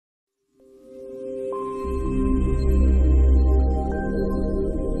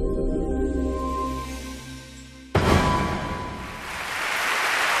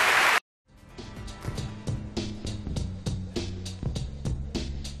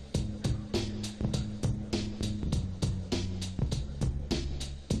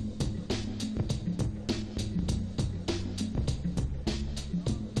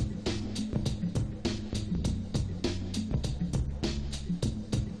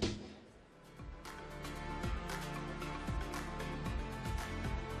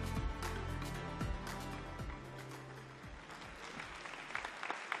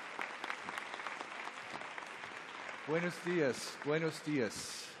Buenos dias, buenos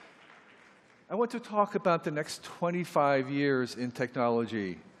dias. I want to talk about the next 25 years in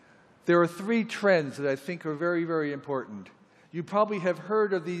technology. There are three trends that I think are very, very important. You probably have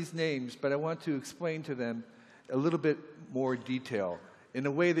heard of these names, but I want to explain to them a little bit more detail in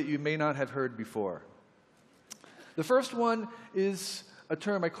a way that you may not have heard before. The first one is a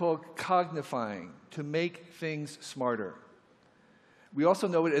term I call cognifying, to make things smarter. We also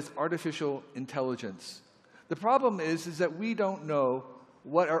know it as artificial intelligence. The problem is that we don't know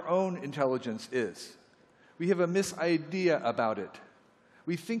what our own intelligence is. We have a misidea about it.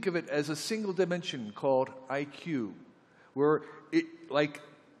 We think of it as a single dimension called IQ, where it, like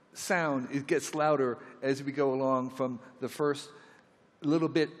sound, it gets louder as we go along from the first little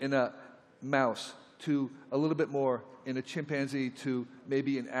bit in a mouse to a little bit more in a chimpanzee to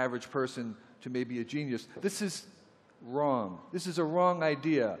maybe an average person to maybe a genius. This is wrong. This is a wrong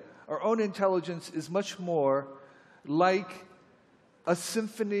idea. Our own intelligence is much more like a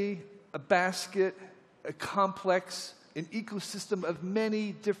symphony, a basket, a complex, an ecosystem of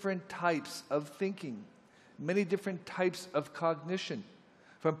many different types of thinking, many different types of cognition,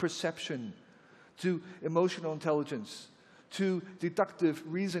 from perception to emotional intelligence to deductive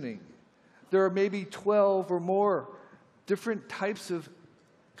reasoning. There are maybe 12 or more different types of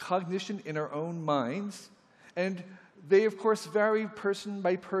cognition in our own minds, and they, of course, vary person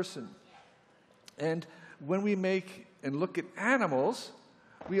by person. And when we make and look at animals,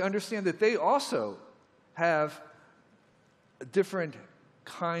 we understand that they also have different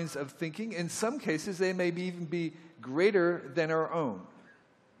kinds of thinking. In some cases, they may even be greater than our own.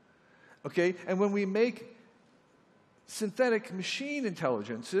 Okay? And when we make synthetic machine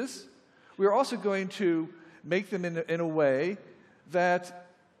intelligences, we're also going to make them in a way that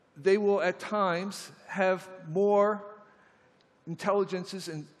they will at times have more intelligences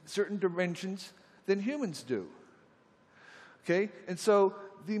in certain dimensions than humans do. Okay? And so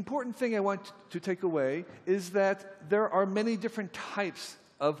the important thing I want to take away is that there are many different types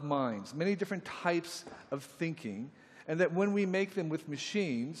of minds, many different types of thinking, and that when we make them with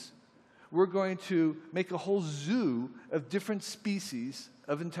machines, we're going to make a whole zoo of different species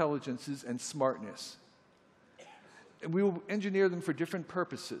of intelligences and smartness. And we will engineer them for different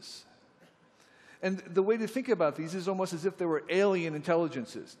purposes. And the way to think about these is almost as if there were alien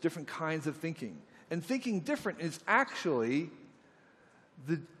intelligences, different kinds of thinking. And thinking different is actually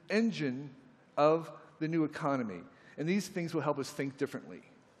the engine of the new economy. And these things will help us think differently.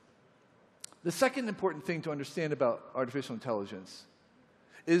 The second important thing to understand about artificial intelligence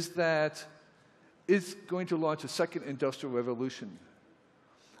is that it's going to launch a second industrial revolution.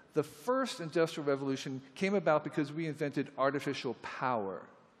 The first industrial revolution came about because we invented artificial power.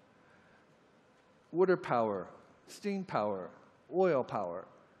 Water power, steam power, oil power,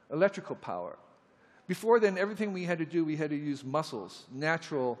 electrical power. Before then, everything we had to do, we had to use muscles,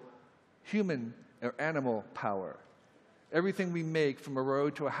 natural human or animal power. Everything we make, from a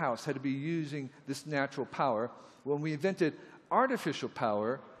road to a house, had to be using this natural power. When we invented artificial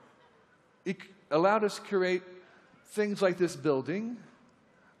power, it allowed us to create things like this building,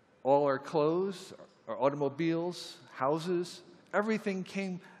 all our clothes, our automobiles, houses. Everything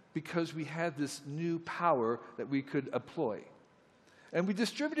came because we had this new power that we could employ. And we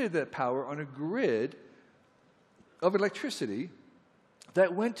distributed that power on a grid of electricity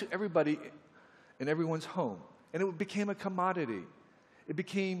that went to everybody in everyone's home. And it became a commodity. It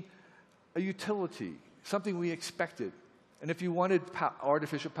became a utility, something we expected. And if you wanted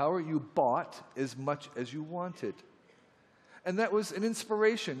artificial power, you bought as much as you wanted. And that was an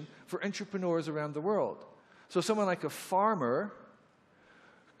inspiration for entrepreneurs around the world. So someone like a farmer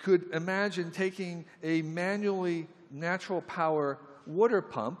could imagine taking a manually natural power water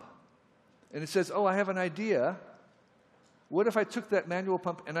pump, and it says, oh, I have an idea. What if I took that manual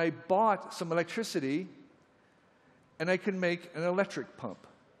pump and I bought some electricity and I could make an electric pump?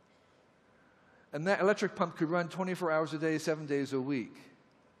 And that electric pump could run 24 hours a day, 7 days a week.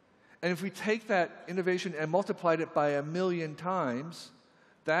 And if we take that innovation and multiplied it by 1,000,000 times,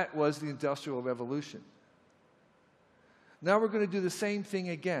 that was the Industrial Revolution. Now we're going to do the same thing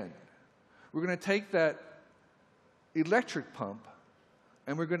again. We're going to take that electric pump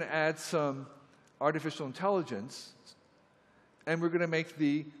and we're going to add some artificial intelligence, and we're going to make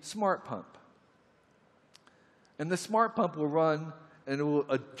the smart pump. And the smart pump will run and it will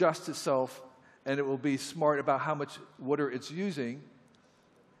adjust itself, and it will be smart about how much water it's using.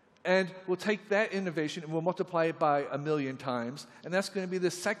 And we'll take that innovation and we'll multiply it by 1,000,000 times, and that's going to be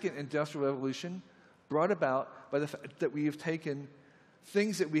the second industrial revolution, brought about by the fact that we have taken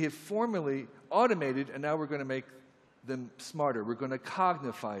things that we have formerly automated, and now we're going to make them smarter. We're going to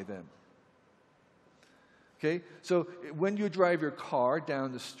cognify them. Okay? So when you drive your car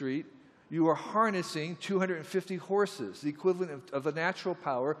down the street, you are harnessing 250 horses, the equivalent of the natural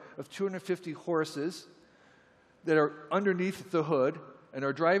power of 250 horses that are underneath the hood and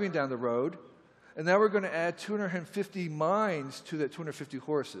are driving down the road. And now we're going to add 250 minds to that 250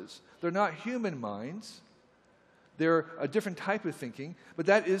 horses. They're not human minds. They're a different type of thinking, but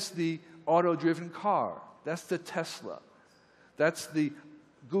that is the auto-driven car. That's the Tesla. That's the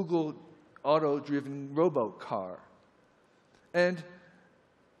Google auto-driven robot car. And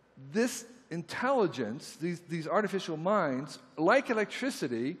this intelligence, these artificial minds, like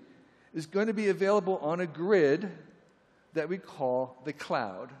electricity, is going to be available on a grid that we call the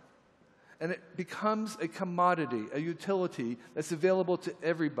cloud. And it becomes a commodity, a utility that's available to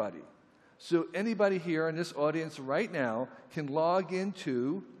everybody. So anybody here in this audience right now can log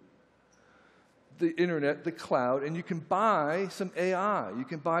into the internet, the cloud, and you can buy some AI. You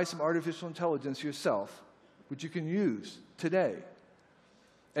can buy some artificial intelligence yourself, which you can use today.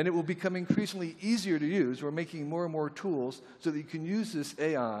 And it will become increasingly easier to use. We're making more and more tools so that you can use this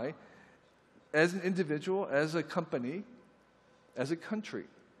AI as an individual, as a company, as a country.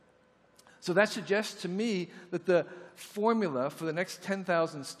 So that suggests to me that the formula for the next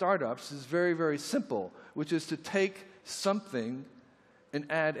 10,000 startups is very, very simple, which is to take something and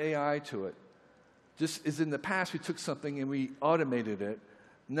add AI to it. Just as in the past, we took something and we automated it.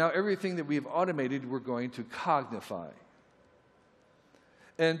 Now everything that we have automated, we're going to cognify.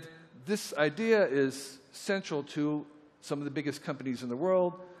 And this idea is central to some of the biggest companies in the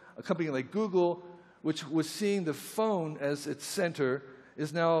world. A company like Google, which was seeing the phone as its center,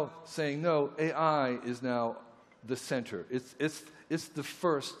 is now saying, no, AI is now the center. It's the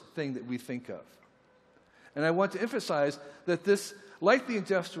first thing that we think of. And I want to emphasize that this, like the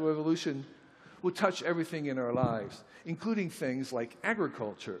Industrial Revolution, will touch everything in our lives, including things like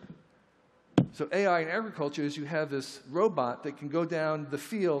agriculture. So AI in agriculture is you have this robot that can go down the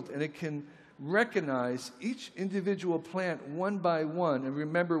field and it can recognize each individual plant one by one and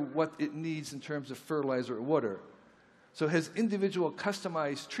remember what it needs in terms of fertilizer or water. So it has individual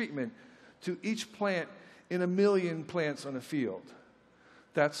customized treatment to each plant in 1 million plants on a field.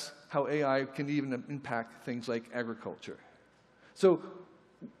 That's how AI can even impact things like agriculture. So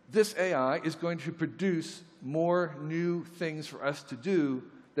this AI is going to produce more new things for us to do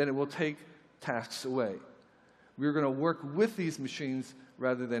than it will take tasks away. We're going to work with these machines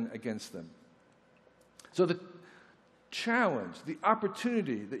rather than against them. So the challenge, the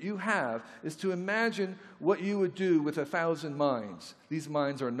opportunity that you have is to imagine what you would do with 1,000 minds. These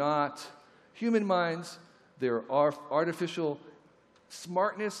minds are not human minds. They're artificial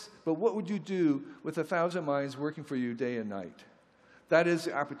smartness. But what would you do with 1,000 minds working for you day and night? That is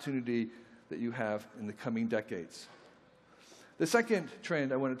the opportunity that you have in the coming decades. The second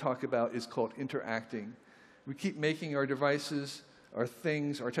trend I want to talk about is called interacting. We keep making our devices, our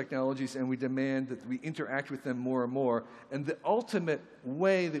things, our technologies, and we demand that we interact with them more and more. And the ultimate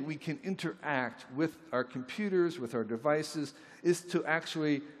way that we can interact with our computers, with our devices, is to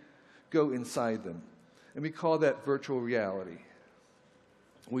actually go inside them. And we call that virtual reality,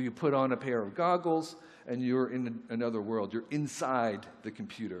 where you put on a pair of goggles and you're in another world. You're inside the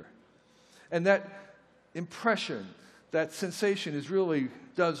computer. And that impression, that sensation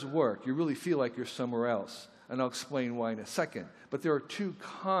does work. You really feel like you're somewhere else. And I'll explain why in a second. But there are two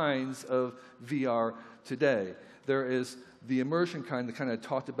kinds of VR today. There is the immersion kind, the kind I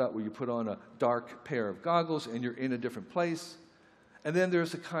talked about, where you put on a dark pair of goggles and you're in a different place. And then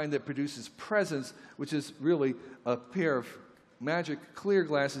there's the kind that produces presence, which is really a pair of magic clear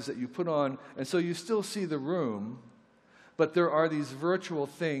glasses that you put on, and so you still see the room, but there are these virtual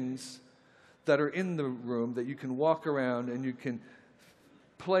things that are in the room that you can walk around and you can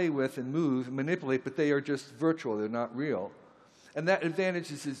play with and move and manipulate, but they are just virtual, they're not real. And that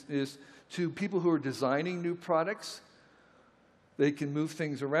advantage is to people who are designing new products. They can move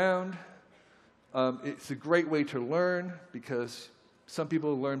things around. It's a great way to learn because some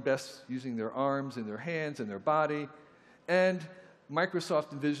people learn best using their arms and their hands and their body. And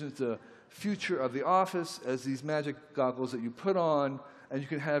Microsoft envisions the future of the office as these magic goggles that you put on, and you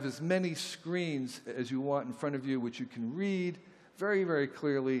can have as many screens as you want in front of you, which you can read very, very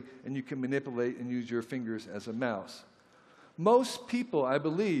clearly, and you can manipulate and use your fingers as a mouse. Most people, I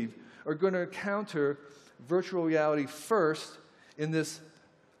believe, are going to encounter virtual reality first in this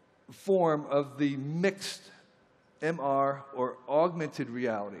form of the mixed MR or augmented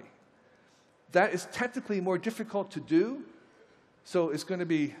reality. That is technically more difficult to do, so it's going to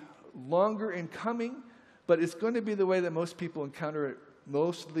be longer in coming, but it's going to be the way that most people encounter it,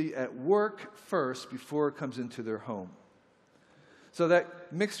 mostly at work first before it comes into their home. So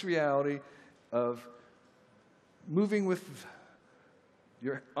that mixed reality of moving with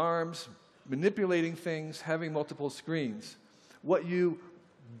your arms, manipulating things, having multiple screens. What you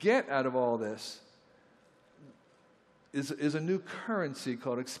get out of all this is a new currency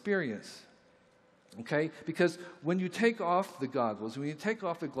called experience. Okay? Because when you take off the goggles, when you take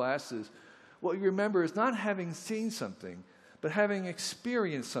off the glasses, what you remember is not having seen something, but having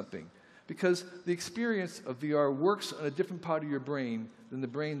experienced something. Because the experience of VR works on a different part of your brain than the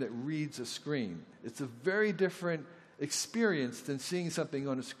brain that reads a screen. It's a very different experience than seeing something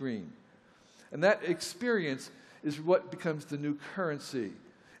on a screen. And that experience is what becomes the new currency.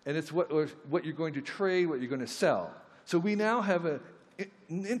 And it's what you're going to trade, what you're going to sell. So we now have an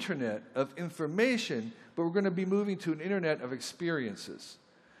internet of information, but we're going to be moving to an internet of experiences.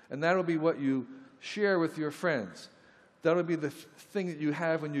 And that'll be what you share with your friends. That'll be the thing that you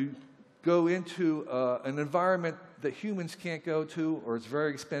have when you go into an environment that humans can't go to, or it's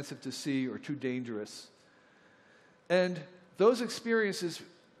very expensive to see, or too dangerous. And those experiences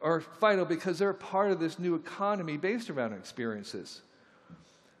are vital because they're part of this new economy based around experiences.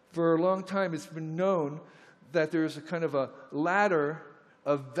 For a long time, it's been known that there's a kind of a ladder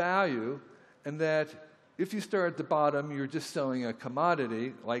of value, and that if you start at the bottom, you're just selling a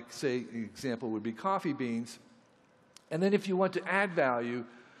commodity, like, say, an example would be coffee beans. And then if you want to add value,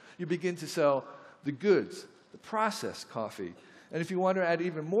 you begin to sell the goods, the processed coffee. And if you want to add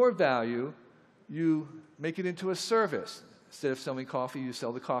even more value, you make it into a service. Instead of selling coffee, you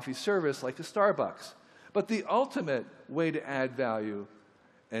sell the coffee service like a Starbucks. But the ultimate way to add value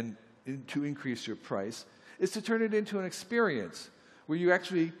and to increase your price is to turn it into an experience where you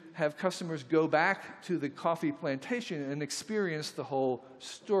actually have customers go back to the coffee plantation and experience the whole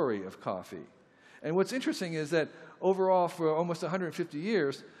story of coffee. And what's interesting is that overall, for almost 150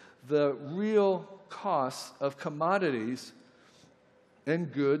 years, the real costs of commodities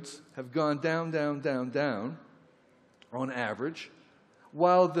and goods have gone down, down, down, down on average,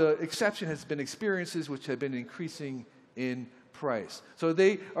 while the exception has been experiences which have been increasing in price. So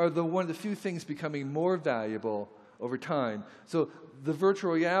they are one of the few things becoming more valuable over time. So the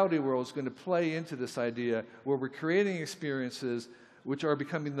virtual reality world is going to play into this idea where we're creating experiences which are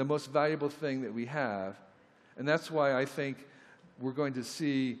becoming the most valuable thing that we have. And that's why I think we're going to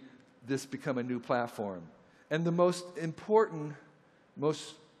see this become a new platform. And the most important,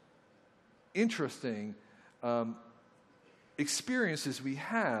 most interesting experiences we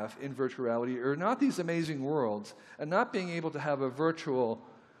have in virtual reality are not these amazing worlds and not being able to have a virtual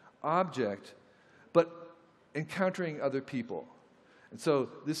object, but encountering other people. And so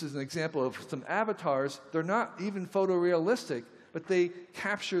this is an example of some avatars. They're not even photorealistic, but they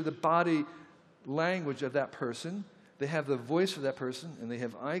capture the body language of that person. They have the voice of that person, and they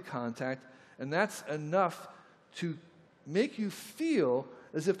have eye contact, and that's enough to make you feel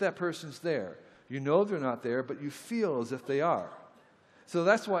as if that person's there. You know they're not there, but you feel as if they are. So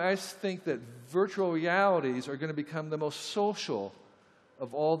that's why I think that virtual realities are going to become the most social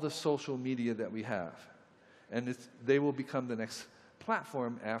of all the social media that we have. And they will become the next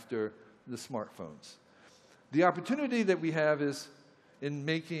platform after the smartphones. The opportunity that we have is in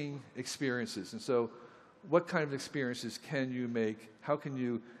making experiences. And so what kind of experiences can you make? How can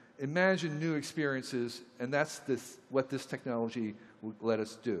you imagine new experiences? And that's what this technology will let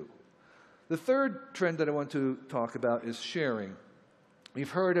us do. The third trend that I want to talk about is sharing. We've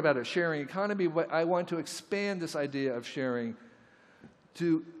heard about a sharing economy, but I want to expand this idea of sharing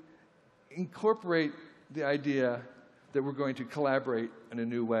to incorporate the idea that we're going to collaborate in a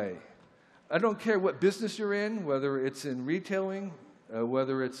new way. I don't care what business you're in, whether it's in retailing,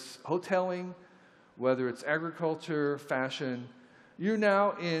 whether it's hoteling, whether it's agriculture, fashion, you're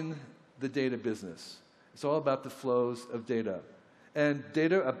now in the data business. It's all about the flows of data. And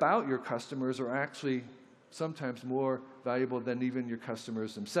data about your customers are actually sometimes more valuable than even your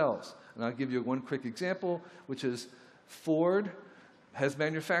customers themselves. And I'll give you one quick example, which is Ford has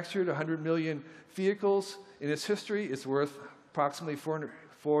manufactured 100 million vehicles in its history. It's worth approximately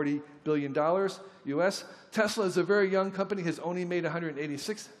 $440 billion US. Tesla is a very young company, has only made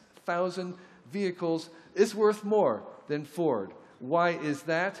 186,000 vehicles. It's worth more than Ford. Why is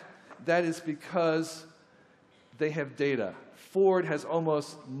that? That is because they have data. Ford has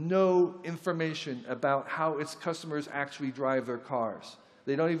almost no information about how its customers actually drive their cars.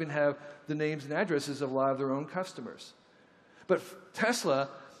 They don't even have the names and addresses of a lot of their own customers. But Tesla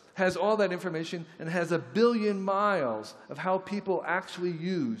has all that information and has 1 billion miles of how people actually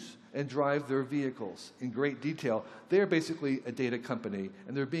use and drive their vehicles in great detail. They're basically a data company,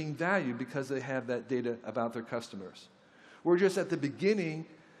 and they're being valued because they have that data about their customers. We're just at the beginning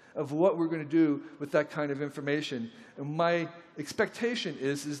of what we're going to do with that kind of information. And my expectation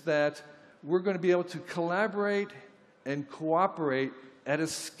is that we're going to be able to collaborate and cooperate at a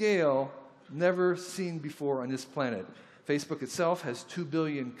scale never seen before on this planet. Facebook itself has 2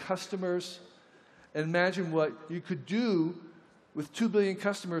 billion customers. And imagine what you could do with 2 billion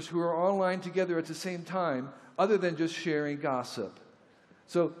customers who are online together at the same time, other than just sharing gossip.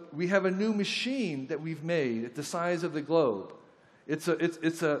 So we have a new machine that we've made at the size of the globe. It's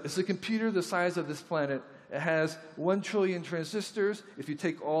a computer the size of this planet. It has 1 trillion transistors. If you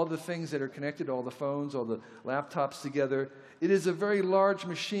take all the things that are connected, all the phones, all the laptops together, it is a very large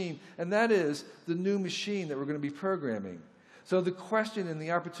machine, and that is the new machine that we're going to be programming. So the question and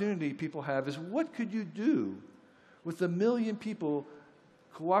the opportunity people have is, what could you do with 1 million people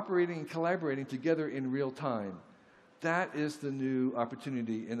cooperating and collaborating together in real time? That is the new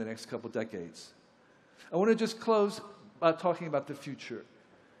opportunity in the next couple decades. I want to just close by talking about the future.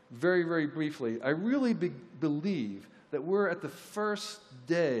 Very, very briefly, I really believe that we're at the first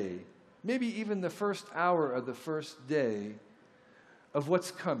day, maybe even the first hour of the first day of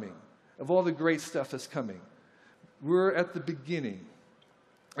what's coming, of all the great stuff that's coming. We're at the beginning.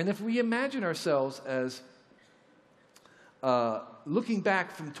 And if we imagine ourselves as looking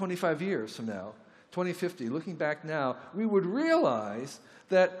back from 25 years from now, 2050, looking back now, we would realize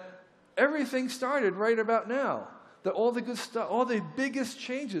that everything started right about now. That all the good stuff, all the biggest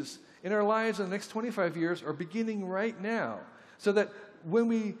changes in our lives in the next 25 years are beginning right now. So that when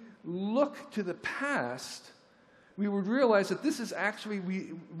we look to the past, we would realize that this is actually,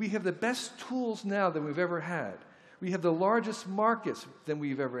 we have the best tools now than we've ever had. We have the largest markets than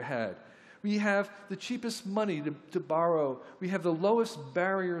we've ever had. We have the cheapest money to borrow. We have the lowest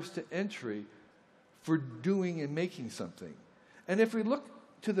barriers to entry for doing and making something. And if we look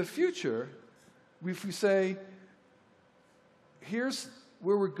to the future, if we say, here's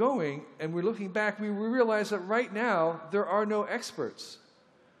where we're going, and we're looking back, we realize that right now there are no experts.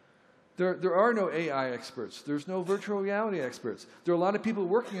 There are no AI experts. There's no virtual reality experts. There are a lot of people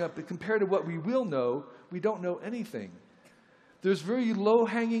working up, but compared to what we will know, we don't know anything. There's very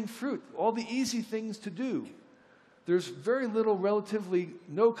low-hanging fruit, all the easy things to do. There's very little, relatively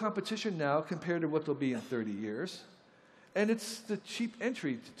no competition now compared to what there'll be in 30 years. And it's the cheap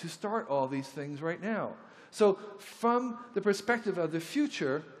entry to start all these things right now. So from the perspective of the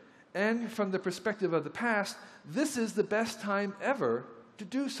future and from the perspective of the past, this is the best time ever to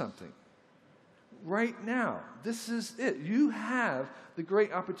do something. Right now, this is it. You have the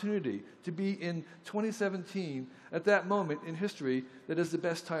great opportunity to be in 2017 at that moment in history that is the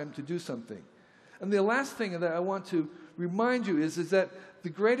best time to do something. And the last thing that I want to remind you is that the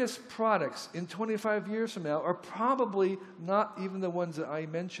greatest products in 25 years from now are probably not even the ones that I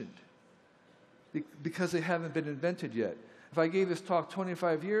mentioned, because they haven't been invented yet. If I gave this talk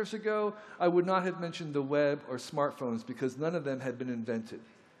 25 years ago, I would not have mentioned the web or smartphones because none of them had been invented.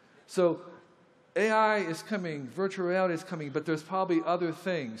 So AI is coming, virtual reality is coming, but there's probably other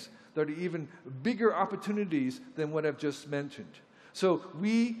things that are even bigger opportunities than what I've just mentioned. So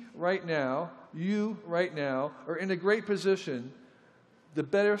we right now, you right now, are in a great position, the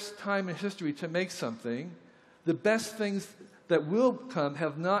best time in history to make something. The best things that will come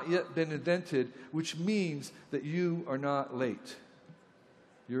have not yet been invented, which means that you are not late.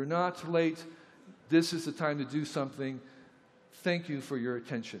 You're not late. This is the time to do something. Thank you for your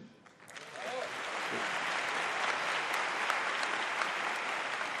attention.